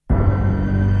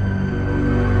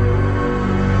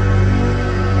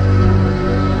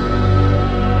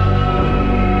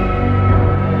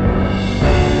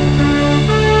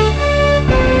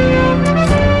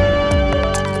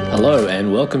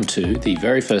welcome to the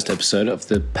very first episode of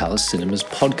the Palace Cinemas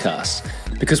podcast,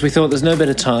 because we thought there's no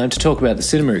better time to talk about the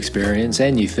cinema experience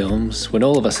and new films when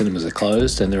all of our cinemas are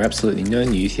closed and there are absolutely no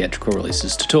new theatrical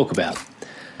releases to talk about.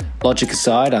 Logic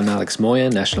aside, I'm Alex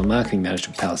Moyer, National Marketing Manager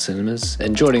of Palace Cinemas,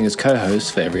 and joining as co-hosts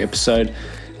for every episode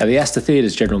are the Astor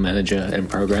Theatre's General Manager and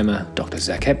Programmer, Dr.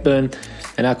 Zach Hepburn,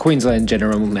 and our Queensland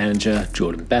General Manager,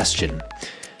 Jordan Bastian.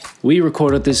 We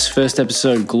recorded this first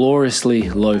episode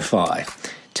gloriously lo-fi,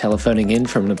 telephoning in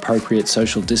from an appropriate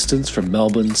social distance from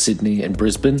Melbourne, Sydney and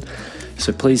Brisbane,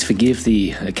 so please forgive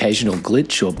the occasional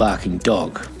glitch or barking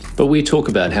dog. But we talk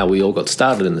about how we all got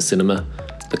started in the cinema,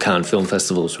 the Cannes Film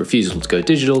Festival's refusal to go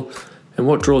digital, and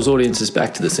what draws audiences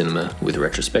back to the cinema with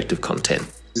retrospective content.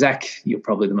 Zach, you're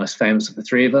probably the most famous of the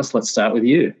three of us. Let's start with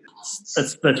you.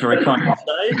 That's very kind of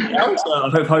you to say, Alex.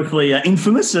 Hopefully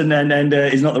infamous and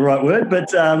is not the right word,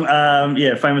 but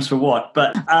famous for what?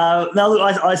 But no, look,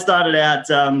 I started out,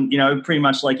 pretty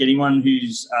much like anyone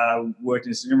who's worked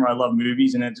in cinema. I love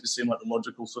movies, and it just seemed like the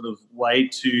logical sort of way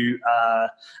to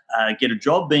get a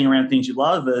job, being around things you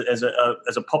love, as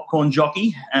a popcorn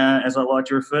jockey, as I like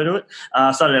to refer to it.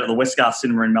 I started out at the Westgarth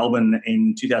Cinema in Melbourne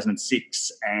in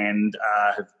 2006, and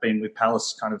have been with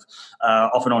Palace kind of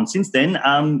off and on since then.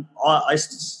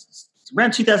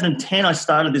 Around 2010, I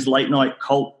started this late night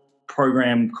cult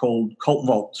program called Cult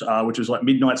Vault, which was like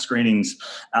midnight screenings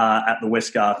at the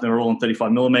Westgarth. They were all on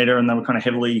 35mm, and they were kind of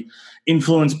heavily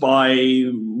influenced by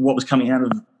what was coming out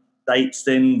of States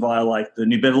then via like the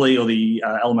New Beverly or the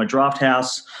Alamo Draft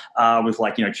House with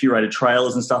curated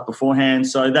trailers and stuff beforehand.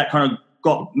 So that kind of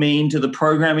got me into the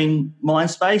programming mind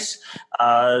space,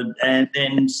 and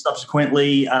then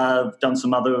subsequently done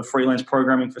some other freelance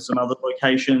programming for some other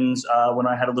locations when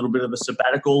I had a little bit of a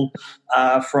sabbatical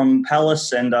from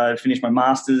Palace, and I finished my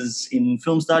master's in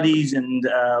film studies and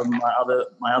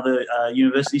my other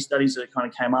university studies that kind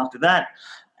of came after that.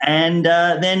 And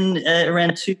then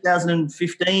around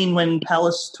 2015, when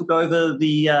Palace took over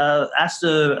the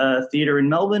Astor Theatre in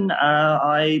Melbourne,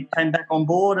 I came back on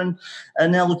board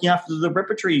and now looking after the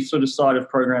repertory sort of side of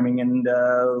programming and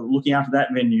looking after that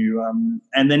venue.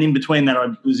 And then in between that, I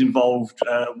was involved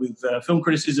with film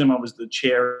criticism. I was the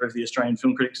chair of the Australian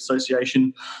Film Critics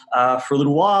Association for a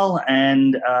little while,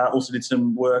 and also did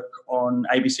some work on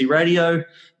ABC Radio,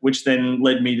 which then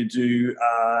led me to do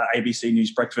ABC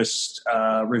News Breakfast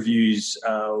reviews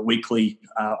weekly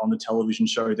on the television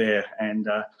show there. And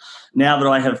now that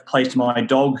I have placed my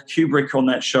dog Kubrick on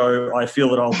that show, I feel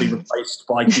that I'll be replaced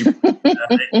by Kubrick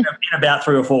in about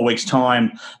 3 or 4 weeks'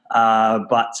 time.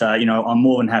 But I'm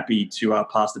more than happy to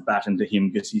pass the baton to him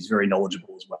because he's very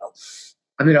knowledgeable as well.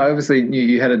 I mean, I obviously knew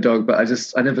you had a dog, but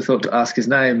I never thought to ask his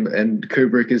name. And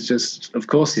Kubrick is just, of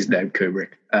course, he's named Kubrick.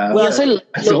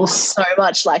 It looks so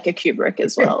much like a Kubrick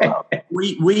as well.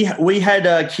 we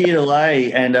had Keir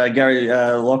DeLay and Gary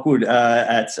Lockwood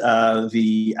at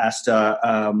the Astor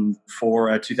for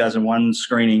a 2001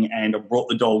 screening, and I brought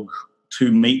the dog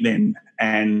to meet them.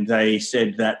 And they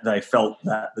said that they felt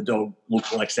that the dog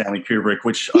looked like Stanley Kubrick,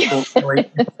 which I thought,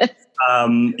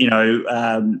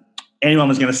 anyone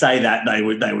was going to say that, they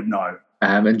would know.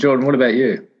 And Jordan, what about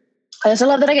you? I also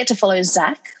love that I get to follow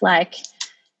Zach. Like,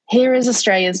 here is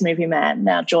Australia's movie man,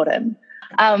 now Jordan.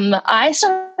 I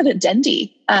started at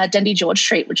Dendy George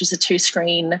Street, which is a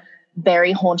 2-screen,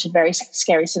 very haunted, very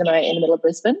scary cinema in the middle of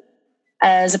Brisbane,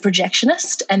 as a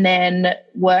projectionist, and then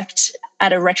worked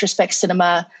at a retrospect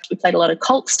cinema. We played a lot of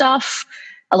cult stuff,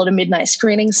 a lot of midnight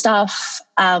screening stuff.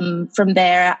 From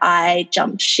there, I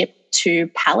jumped ship to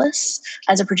Palace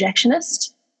as a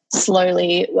projectionist,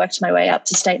 slowly worked my way up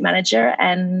to state manager,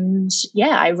 and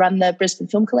I run the Brisbane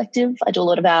Film Collective. I do a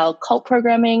lot of our cult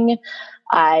programming.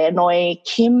 I annoy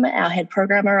Kim, our head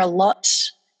programmer, a lot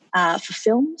for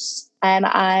films, and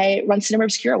I run Cinema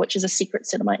Obscura, which is a secret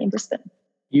cinema in Brisbane.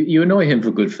 You annoy him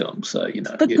for good films, so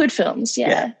good films,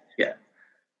 yeah.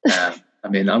 I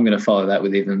mean, I'm going to follow that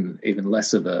with even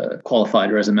less of a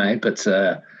qualified resume, but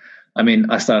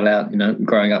I started out,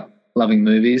 growing up loving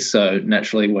movies, so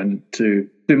naturally went to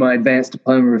do my advanced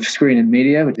diploma of screen and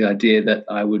media with the idea that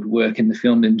I would work in the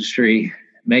film industry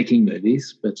making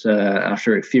movies. But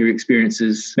after a few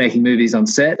experiences making movies on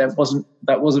set, that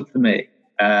wasn't for me.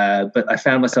 But I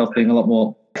found myself being a lot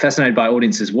more fascinated by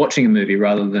audiences watching a movie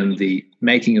rather than the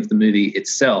making of the movie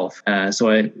itself.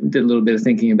 So I did a little bit of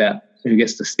thinking about who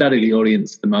gets to study the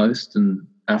audience the most, and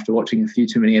after watching a few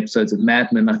too many episodes of Mad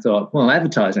Men, I thought, well,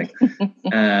 advertising.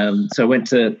 So I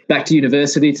went back to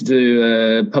university to do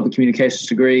a public communications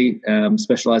degree,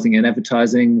 specialising in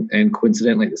advertising, and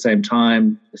coincidentally at the same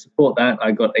time, to support that,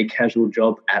 I got a casual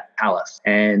job at Palace.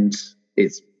 And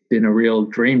it's been a real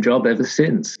dream job ever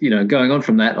since. Going on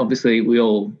from that, obviously we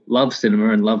all love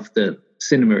cinema and love the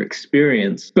cinema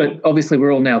experience, but obviously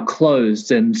we're all now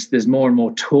closed, and there's more and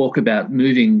more talk about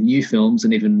moving new films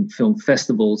and even film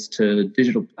festivals to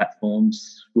digital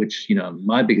platforms, which,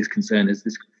 my biggest concern is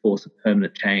this could force a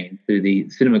permanent change to the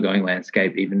cinema going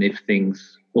landscape, even if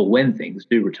when things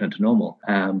do return to normal.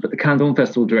 But the Cannes Film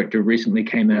Festival director recently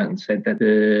came out and said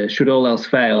that should all else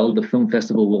fail, the film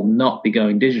festival will not be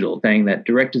going digital, saying that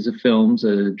directors of films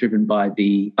are driven by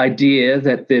the idea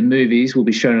that their movies will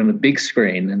be shown on a big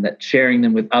screen, and that sharing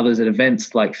them with others at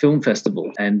events like film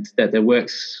festival, and that their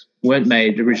works weren't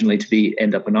made originally to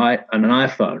end up on an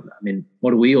iPhone. I mean,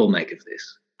 what do we all make of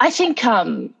this? I think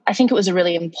it was a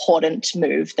really important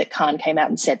move that Cannes came out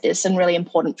and said this, and really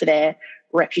important for their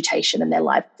reputation and their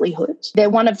livelihood. They're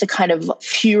one of the kind of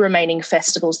few remaining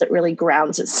festivals that really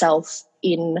grounds itself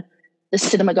in the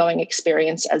cinema-going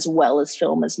experience as well as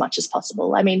film as much as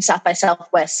possible. I mean, South by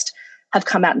Southwest have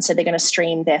come out and said they're going to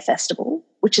stream their festival,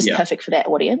 which is perfect for their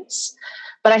audience.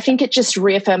 But I think it just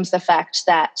reaffirms the fact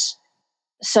that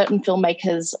certain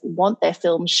filmmakers want their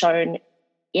films shown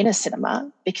in a cinema,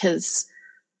 because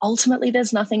ultimately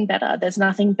there's nothing better. There's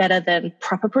nothing better than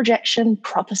proper projection,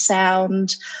 proper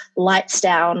sound, lights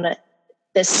down.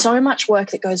 There's so much work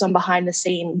that goes on behind the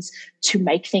scenes to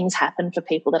make things happen for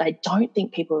people that I don't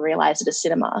think people realize at a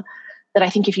cinema, that I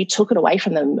think if you took it away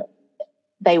from them,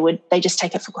 they just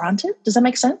take it for granted. Does that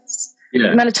make sense? Yeah.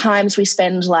 The amount of times we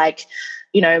spend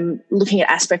looking at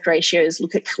aspect ratios,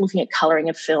 looking at colouring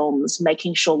of films,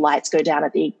 making sure lights go down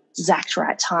at the exact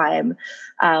right time.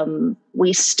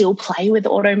 We still play with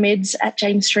auto mids at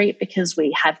James Street because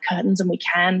we have curtains and we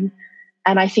can.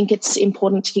 And I think it's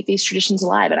important to keep these traditions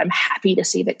alive. And I'm happy to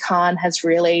see that Cannes has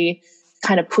really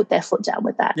kind of put their foot down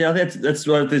with that. Yeah, that's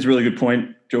a really good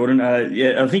point, Jordan.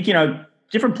 I think,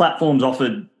 different platforms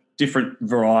offer different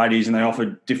varieties and they offer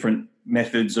different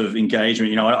methods of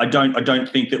engagement. I don't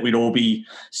think that we'd all be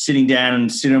sitting down in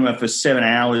cinema for 7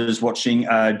 hours watching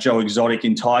Joe Exotic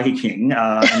in Tiger King.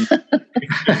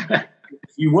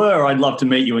 If you were, I'd love to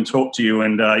meet you and talk to you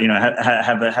and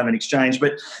have an exchange.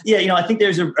 But I think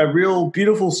there's a real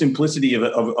beautiful simplicity of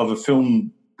a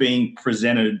film being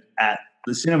presented at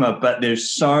the cinema, but there's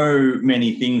so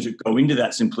many things that go into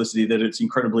that simplicity that it's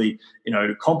incredibly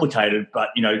complicated. But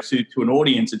to an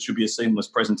audience, it should be a seamless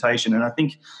presentation. And I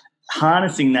think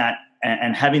harnessing that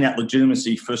and having that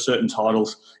legitimacy for certain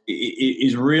titles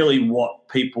is really what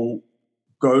people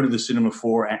go to the cinema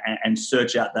for and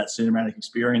search out that cinematic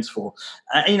experience for.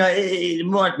 It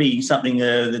might be something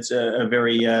that's a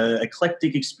very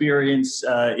eclectic experience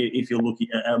if you're looking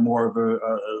at more of a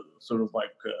sort of like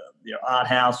art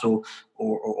house or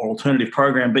alternative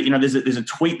program. But there's a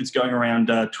tweet that's going around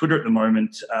Twitter at the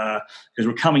moment because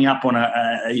we're coming up on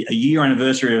a year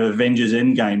anniversary of Avengers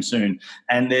Endgame soon,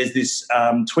 and there's this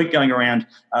tweet going around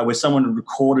where someone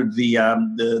recorded the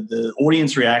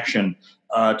audience reaction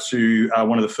to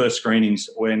one of the first screenings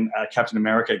when Captain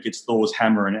America gets Thor's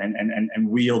hammer and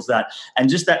wields that. And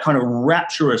just that kind of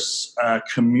rapturous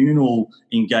communal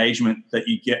engagement that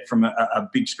you get from a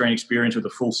big screen experience with a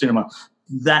full cinema,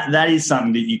 that is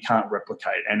something that you can't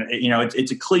replicate. And,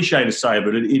 it's a cliche to say,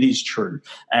 but it is true.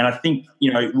 And I think,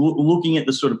 looking at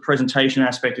the sort of presentation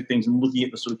aspect of things and looking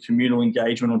at the sort of communal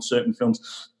engagement on certain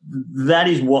films, that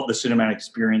is what the cinematic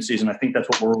experience is. And I think that's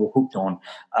what we're all hooked on.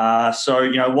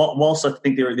 Whilst I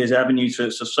think there's avenues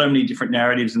for so many different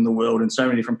narratives in the world and so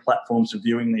many different platforms of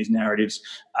viewing these narratives,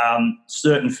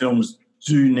 certain films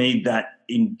do need that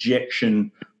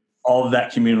injection of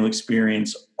that communal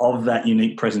experience, of that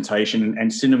unique presentation,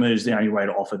 and cinema is the only way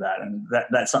to offer that. And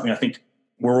that's something I think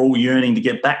we're all yearning to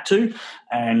get back to,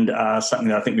 and something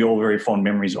that I think we all have very fond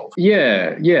memories of.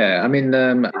 Yeah. I mean,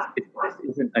 it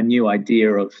isn't a new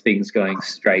idea of things going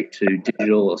straight to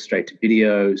digital or straight to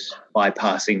videos,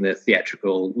 bypassing the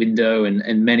theatrical window.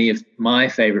 And many of my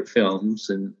favourite films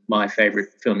and my favourite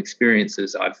film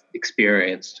experiences I've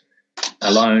experienced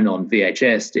alone on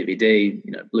VHS, DVD,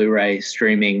 Blu-ray,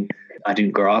 streaming. I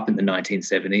didn't grow up in the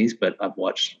 1970s, but I've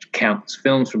watched countless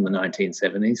films from the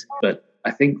 1970s. But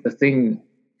I think the thing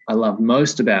I love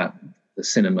most about the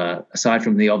cinema, aside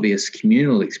from the obvious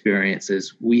communal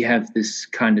experiences, we have this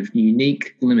kind of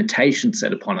unique limitation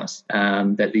set upon us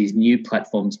that these new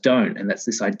platforms don't. And that's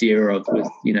this idea of, with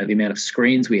the amount of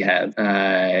screens we have,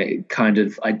 kind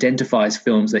of identifies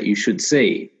films that you should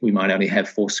see. We might only have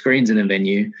 4 screens in a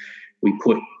venue. We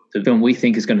put the film we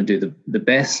think is going to do the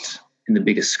best in the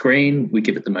biggest screen. We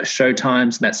give it the most show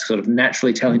times. And that's sort of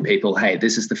naturally telling people, hey,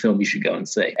 this is the film you should go and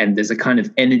see. And there's a kind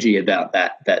of energy about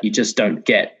that you just don't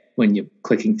get when you're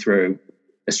clicking through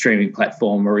a streaming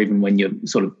platform, or even when you're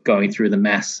sort of going through the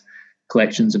mass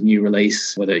collections of new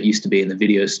release, whether it used to be in the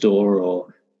video store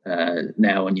or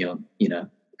now on your,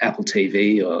 Apple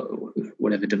TV or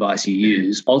whatever device you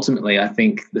use. Ultimately, I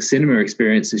think the cinema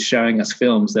experience is showing us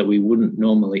films that we wouldn't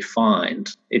normally find.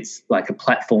 It's like a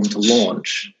platform to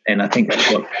launch. And I think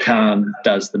that's what Cannes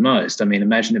does the most. I mean,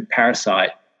 imagine if Parasite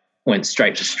went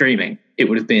straight to streaming. It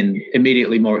would have been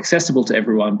immediately more accessible to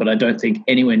everyone, but I don't think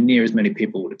anywhere near as many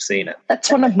people would have seen it.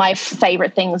 That's one of my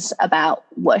favorite things about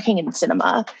working in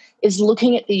cinema is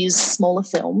looking at these smaller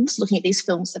films, looking at these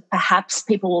films that perhaps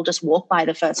people will just walk by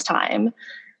the first time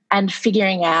and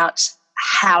figuring out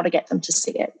how to get them to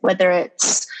see it, whether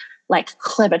it's like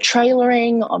clever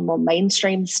trailering on more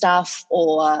mainstream stuff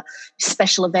or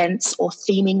special events or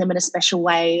theming them in a special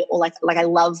way, or like I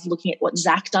love looking at what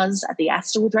Zach does at the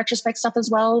Astor with retrospect stuff as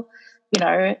well.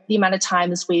 The amount of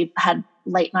times we've had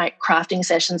late night crafting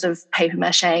sessions of paper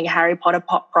macheing Harry Potter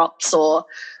pop props or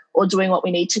doing what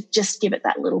we need to just give it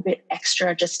that little bit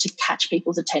extra just to catch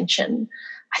people's attention.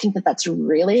 I think that that's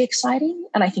really exciting.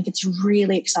 And I think it's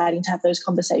really exciting to have those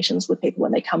conversations with people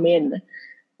when they come in,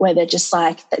 where they're just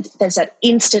like, there's that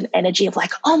instant energy of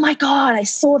like, oh my God, I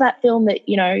saw that film that,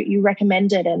 you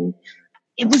recommended and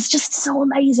it was just so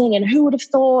amazing and who would have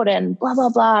thought and blah, blah,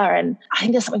 blah. And I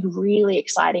think there's something really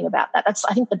exciting about that. That's,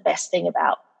 I think, the best thing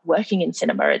about working in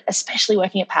cinema, especially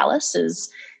working at Palace,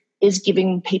 is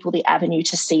giving people the avenue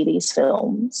to see these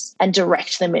films and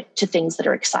direct them to things that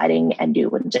are exciting and new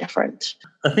and different.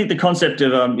 I think the concept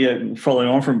of, following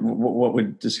on from what we're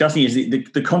discussing, is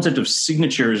the concept of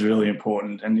signature is really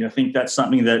important. And I think that's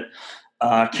something that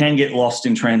can get lost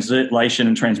in translation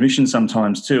and transmission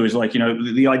sometimes too, is like,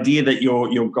 the idea that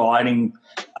you're guiding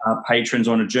patrons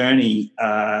on a journey,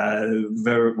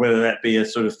 whether that be a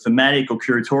sort of thematic or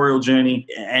curatorial journey,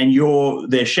 and you're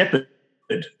their shepherd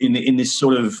in this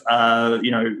sort of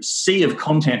sea of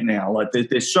content now. Like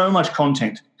there's so much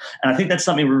content, and I think that's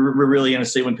something we're really going to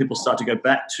see when people start to go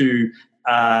back to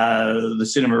the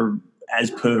cinema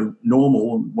as per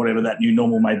normal, whatever that new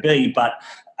normal may be. But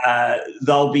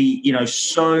they'll be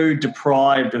so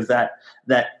deprived of that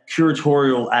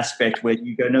curatorial aspect where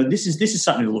you go, no, this is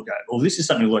something to look at, or this is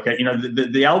something to look at.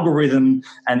 The algorithm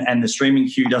and the streaming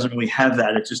queue doesn't really have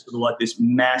that. It's just sort of like this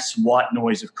mass white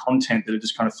noise of content that it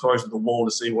just kind of throws at the wall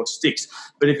to see what sticks.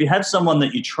 But if you have someone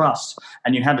that you trust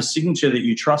and you have a signature that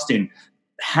you trust in,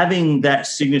 having that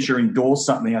signature endorse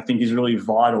something, I think, is really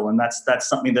vital, and that's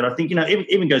something that I think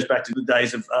even goes back to the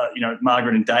days of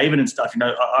Margaret and David and stuff.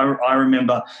 I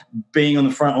remember being on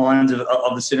the front lines of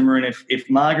the cinema, and if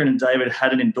Margaret and David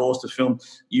hadn't endorsed a film,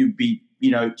 you'd be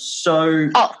so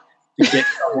to get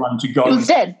someone to go. It was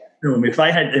dead. Film. If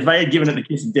they had given it the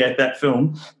kiss of death, that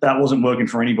film, that wasn't working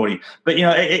for anybody. But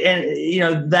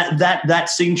that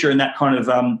signature and that kind of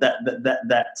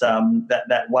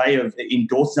that way of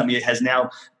endorsing something has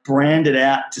now branded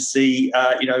out to see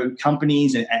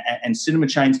companies and cinema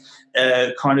chains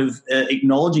kind of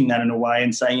acknowledging that in a way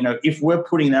and saying, if we're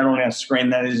putting that on our screen,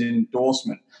 that is an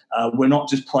endorsement. We're not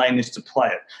just playing this to play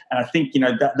it. And I think,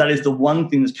 that is the one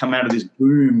thing that's come out of this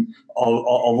boom of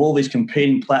all these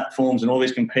competing platforms and all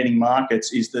these competing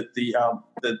markets, is that the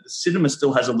cinema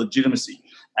still has a legitimacy.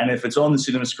 And if it's on the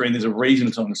cinema screen, there's a reason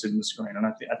it's on the cinema screen. And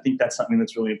I think that's something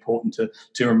that's really important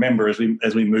to remember as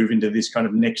we move into this kind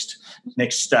of next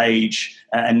stage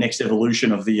and next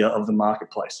evolution of the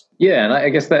marketplace. Yeah, and I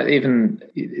guess that even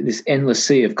this endless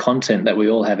sea of content that we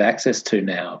all have access to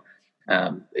now,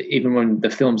 even when the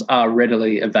films are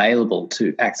readily available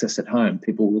to access at home,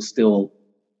 people will still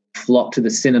flock to the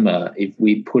cinema if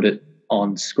we put it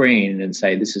on screen and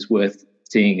say this is worth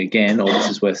seeing again, or this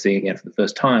is worth seeing again for the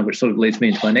first time, which sort of leads me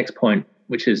into my next point,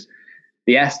 which is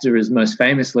the Astor is most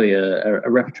famously a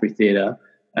repertory theatre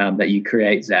that you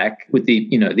create, Zach, with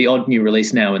the odd new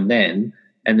release now and then.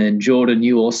 And then, Jordan,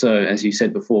 you also, as you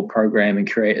said before, program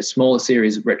and create a smaller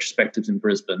series of retrospectives in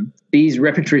Brisbane. These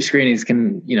repertory screenings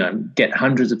can, get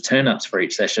hundreds of turn-ups for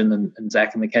each session. And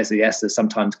Zach, in the case of the Astor,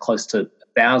 sometimes close to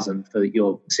 1,000 for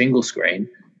your single screen.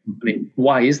 I mean,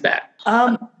 why is that?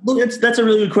 Well, that's a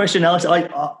really good question, Alex.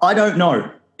 I don't know.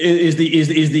 Is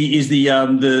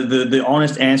the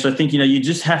honest answer. I think you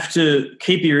just have to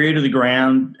keep your ear to the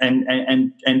ground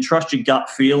and trust your gut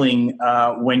feeling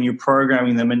when you're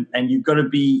programming them, and you've got to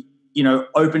be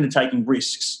open to taking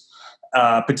risks,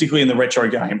 particularly in the retro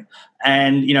game.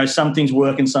 And some things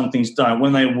work and some things don't.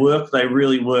 When they work, they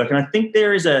really work. And I think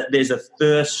there's a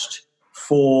thirst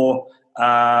for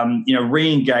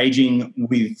re-engaging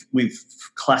with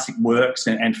classic works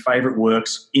and favourite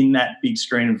works in that big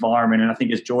screen environment. And I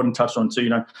think, as Jordan touched on too,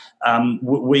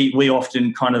 we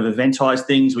often kind of eventize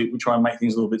things. We try and make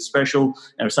things a little bit special.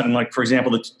 Something like, for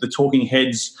example, the Talking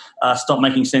Heads Stop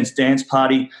Making Sense dance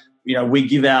party. we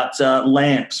give out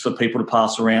lamps for people to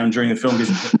pass around during the film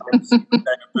because they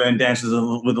burn dances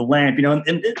with a lamp,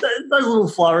 and those little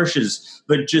flourishes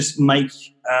that just make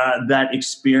that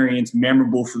experience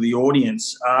memorable for the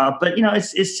audience. But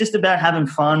it's just about having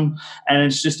fun, and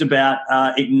it's just about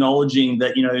acknowledging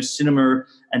that cinema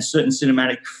and certain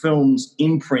cinematic films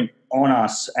imprint on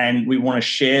us, and we want to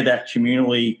share that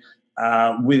communally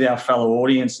with our fellow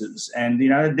audiences. And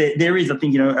there is, I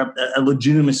think, a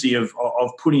legitimacy of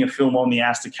putting a film on the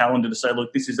Astor calendar to say,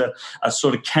 look, this is a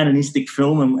sort of canonistic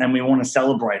film, and we want to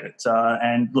celebrate it.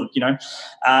 And look,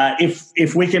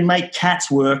 if we can make Cats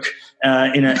work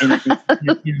in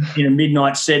a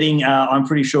midnight setting, I'm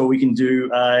pretty sure we can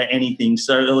do anything.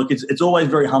 So look, it's always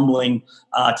very humbling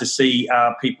to see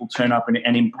people turn up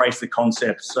and embrace the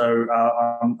concept. So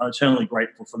I'm eternally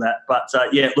grateful for that. But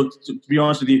look, to be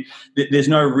honest with you, there's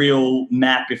no real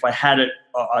map. If I had it,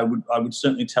 I would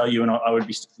certainly tell you, and I would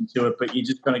be sticking to it. But you're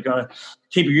just going to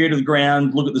keep your ear to the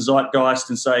ground, look at the zeitgeist,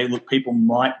 and say, look, people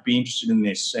might be interested in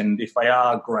this, and if they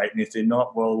are, great, and if they're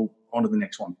not, well, on to the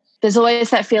next one. There's always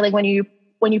that feeling when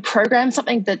you program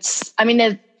something that's, I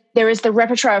mean, there is the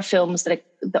repertoire of films that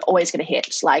are always going to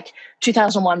hit. Like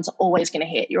 2001's always going to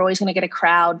hit. You're always going to get a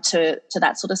crowd to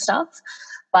that sort of stuff.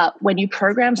 But when you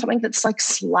program something that's like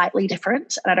slightly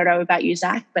different, and I don't know about you,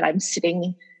 Zach, but I'm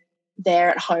sitting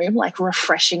there at home, like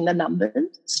refreshing the numbers,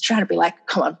 trying to be like,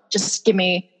 come on, just give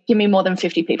me more than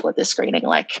 50 people at this screening.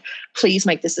 Like, please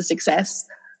make this a success.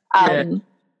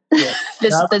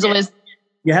 There's always.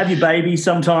 You have your babies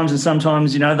sometimes, and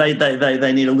sometimes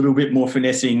they need a little bit more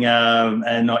finessing.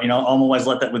 And I'm always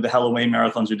like that with the Halloween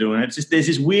marathons we're doing. It's just there's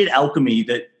this weird alchemy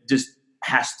that just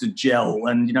has to gel,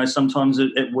 and sometimes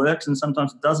it works and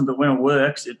sometimes it doesn't. But when it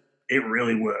works, it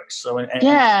really works. So and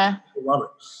I love it.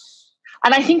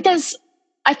 And I think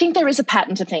there is a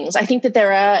pattern to things. I think that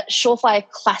there are surefire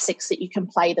classics that you can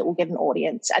play that will get an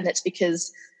audience, and that's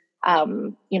because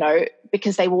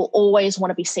because they will always want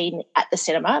to be seen at the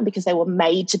cinema, because they were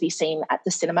made to be seen at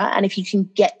the cinema. And if you can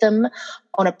get them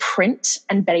on a print,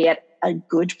 and better yet, a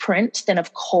good print, then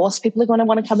of course people are going to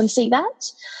want to come and see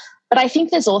that. But I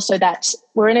think there's also that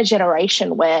we're in a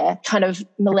generation where kind of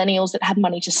millennials that have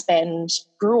money to spend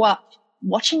grew up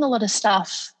watching a lot of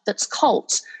stuff that's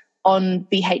cult on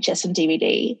VHS and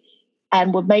DVD,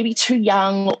 and were maybe too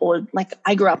young, or like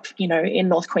I grew up, in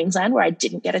North Queensland where I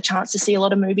didn't get a chance to see a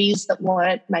lot of movies that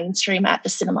weren't mainstream at the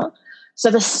cinema. So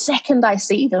the second I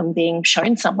see them being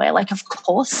shown somewhere, like, of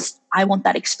course I want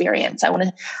that experience. I want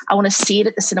to see it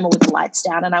at the cinema with the lights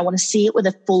down, and I want to see it with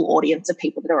a full audience of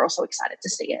people that are also excited to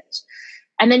see it.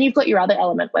 And then you've got your other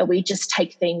element where we just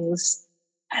take things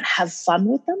and have fun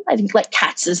with them. I think like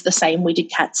Cats is the same. We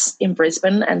did Cats in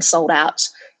Brisbane and sold out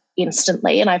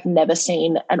instantly, and I've never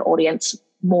seen an audience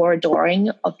more adoring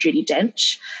of Judi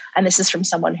Dench. And this is from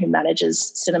someone who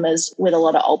manages cinemas with a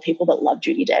lot of old people that love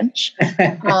Judi Dench.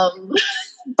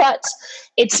 But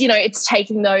it's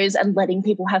taking those and letting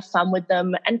people have fun with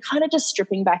them, and kind of just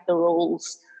stripping back the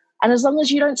rules. And as long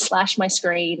as you don't slash my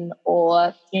screen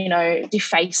or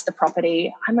deface the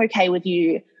property, I'm okay with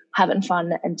you having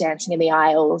fun and dancing in the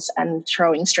aisles and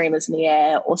throwing streamers in the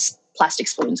air or plastic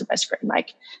spoons at my screen.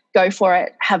 Like, go for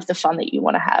it, have the fun that you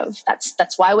want to have.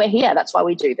 That's why we're here. That's why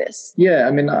we do this. Yeah,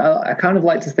 I mean, I kind of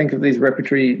like to think of these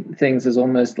repertory things as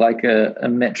almost like a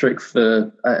metric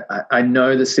for, I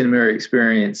know the cinema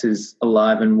experience is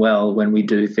alive and well when we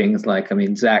do things like, I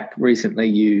mean, Zach, recently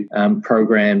you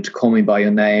programmed Call Me By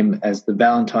Your Name as the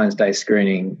Valentine's Day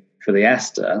screening for the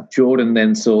Astor. Jordan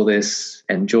then saw this,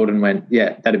 and Jordan went,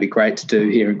 yeah, that'd be great to do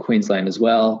here in Queensland as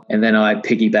well. And then I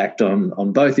piggybacked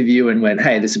on both of you and went,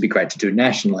 hey, this would be great to do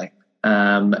nationally.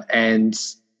 And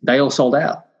they all sold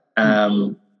out.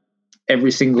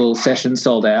 Every single session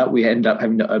sold out. We ended up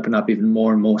having to open up even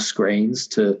more and more screens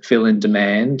to fill in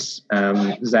demand.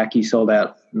 Zach, you sold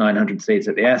out 900 seats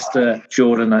at the Astor.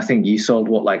 Jordan, I think you sold,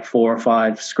 4 or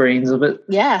 5 screens of it?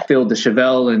 Yeah. Filled the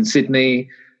Chevelle in Sydney.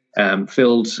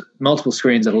 Filled multiple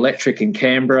screens at Electric in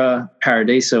Canberra,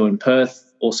 Paradiso in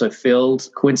Perth also filled.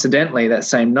 Coincidentally, that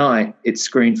same night, it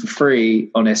screened for free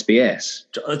on SBS.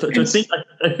 I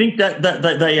think that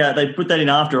they put that in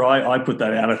after I put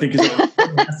that out. I think it was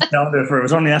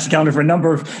on the Astor calendar for a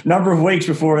number of weeks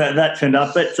before that turned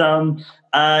up. But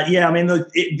I mean,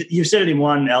 you've said it in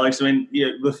one, Alex. I mean,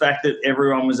 the fact that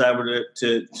everyone was able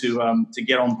to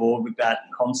get on board with that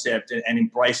concept and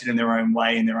embrace it in their own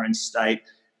way, in their own state,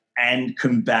 and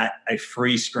combat a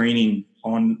free screening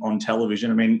on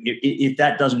television. I mean, if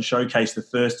that doesn't showcase the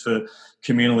thirst for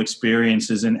communal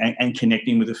experiences and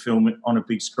connecting with a film on a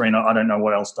big screen, I don't know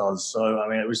what else does. So, I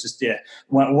mean, it was just,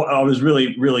 I was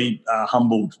really, really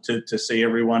humbled to see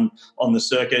everyone on the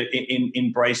circuit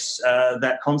embrace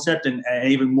that concept, and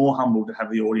even more humbled to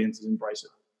have the audiences embrace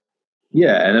it.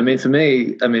 Yeah, and I mean, for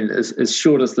me, I mean, as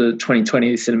short as the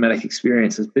 2020 cinematic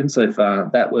experience has been so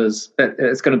far,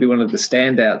 it's going to be one of the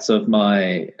standouts of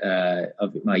my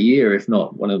year, if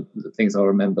not one of the things I'll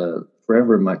remember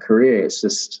forever in my career. It's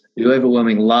just the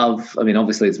overwhelming love. I mean,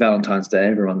 obviously it's Valentine's Day,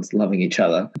 everyone's loving each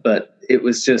other, but it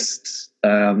was just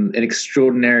an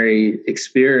extraordinary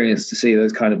experience to see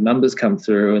those kind of numbers come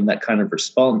through and that kind of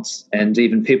response. And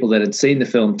even people that had seen the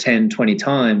film 10, 20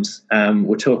 times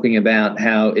were talking about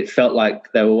how it felt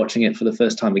like they were watching it for the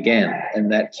first time again.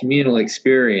 And that communal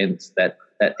experience, that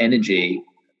energy,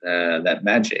 that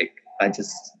magic,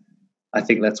 I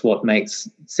think that's what makes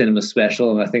cinema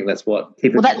special, and I think that's what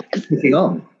keeps it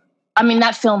on. I mean,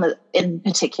 that film in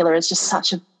particular is just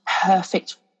such a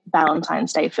perfect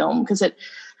Valentine's Day film because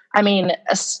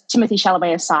Timothy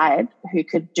Chalamet aside, who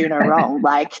could do no wrong,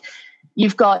 like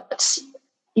you've got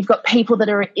people that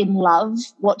are in love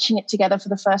watching it together for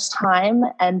the first time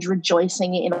and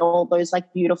rejoicing in all those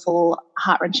like beautiful,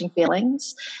 heart-wrenching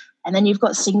feelings. And then you've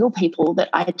got single people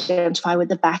that identify with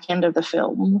the back end of the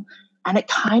film. And it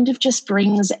kind of just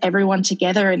brings everyone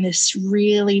together in this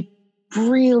really,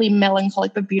 really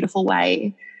melancholic but beautiful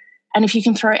way. And if you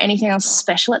can throw anything else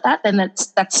special at that, then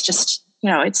that's just,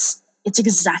 it's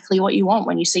exactly what you want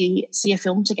when you see a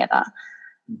film together.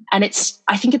 And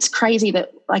I think it's crazy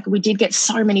that like we did get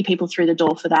so many people through the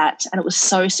door for that, and it was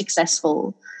so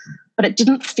successful, but it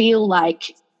didn't feel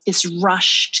like this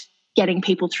rushed getting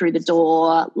people through the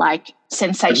door, like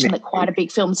sensation that quite a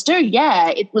big films do. Yeah,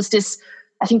 it was this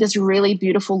really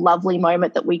beautiful, lovely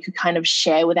moment that we could kind of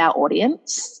share with our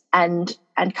audience and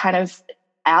kind of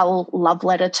our love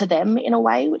letter to them in a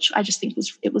way, which I just think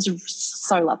was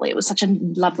so lovely. It was such a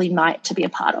lovely night to be a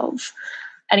part of.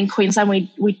 And in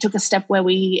Queensland, we took a step where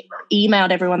we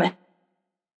emailed everyone that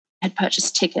had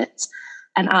purchased tickets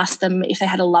and asked them if they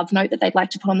had a love note that they'd like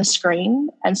to put on the screen.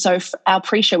 And so for our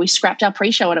pre-show, we scrapped our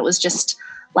pre-show, and it was just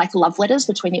like love letters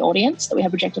between the audience that we had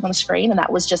projected on the screen. And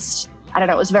that was just, I don't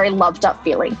know, it was a very loved up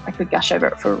feeling. I could gush over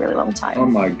it for a really long time. Oh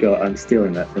my God, I'm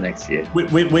stealing that for next year.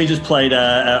 We just played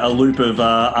a loop of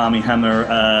Armie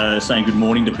Hammer saying good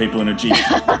morning to people in a Jeep.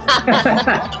 That's,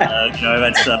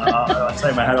 I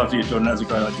take my hat off to you, Jordan. That's a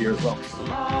great idea as well.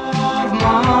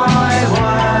 My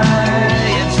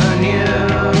way, it's a new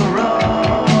road.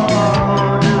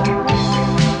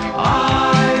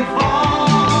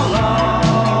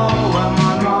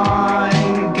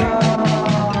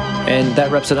 And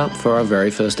that wraps it up for our very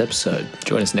first episode.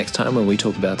 Join us next time when we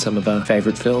talk about some of our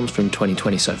favourite films from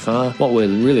 2020 so far, what we're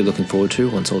really looking forward to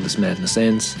once all this madness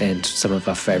ends, and some of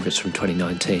our favourites from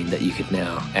 2019 that you can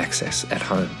now access at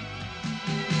home.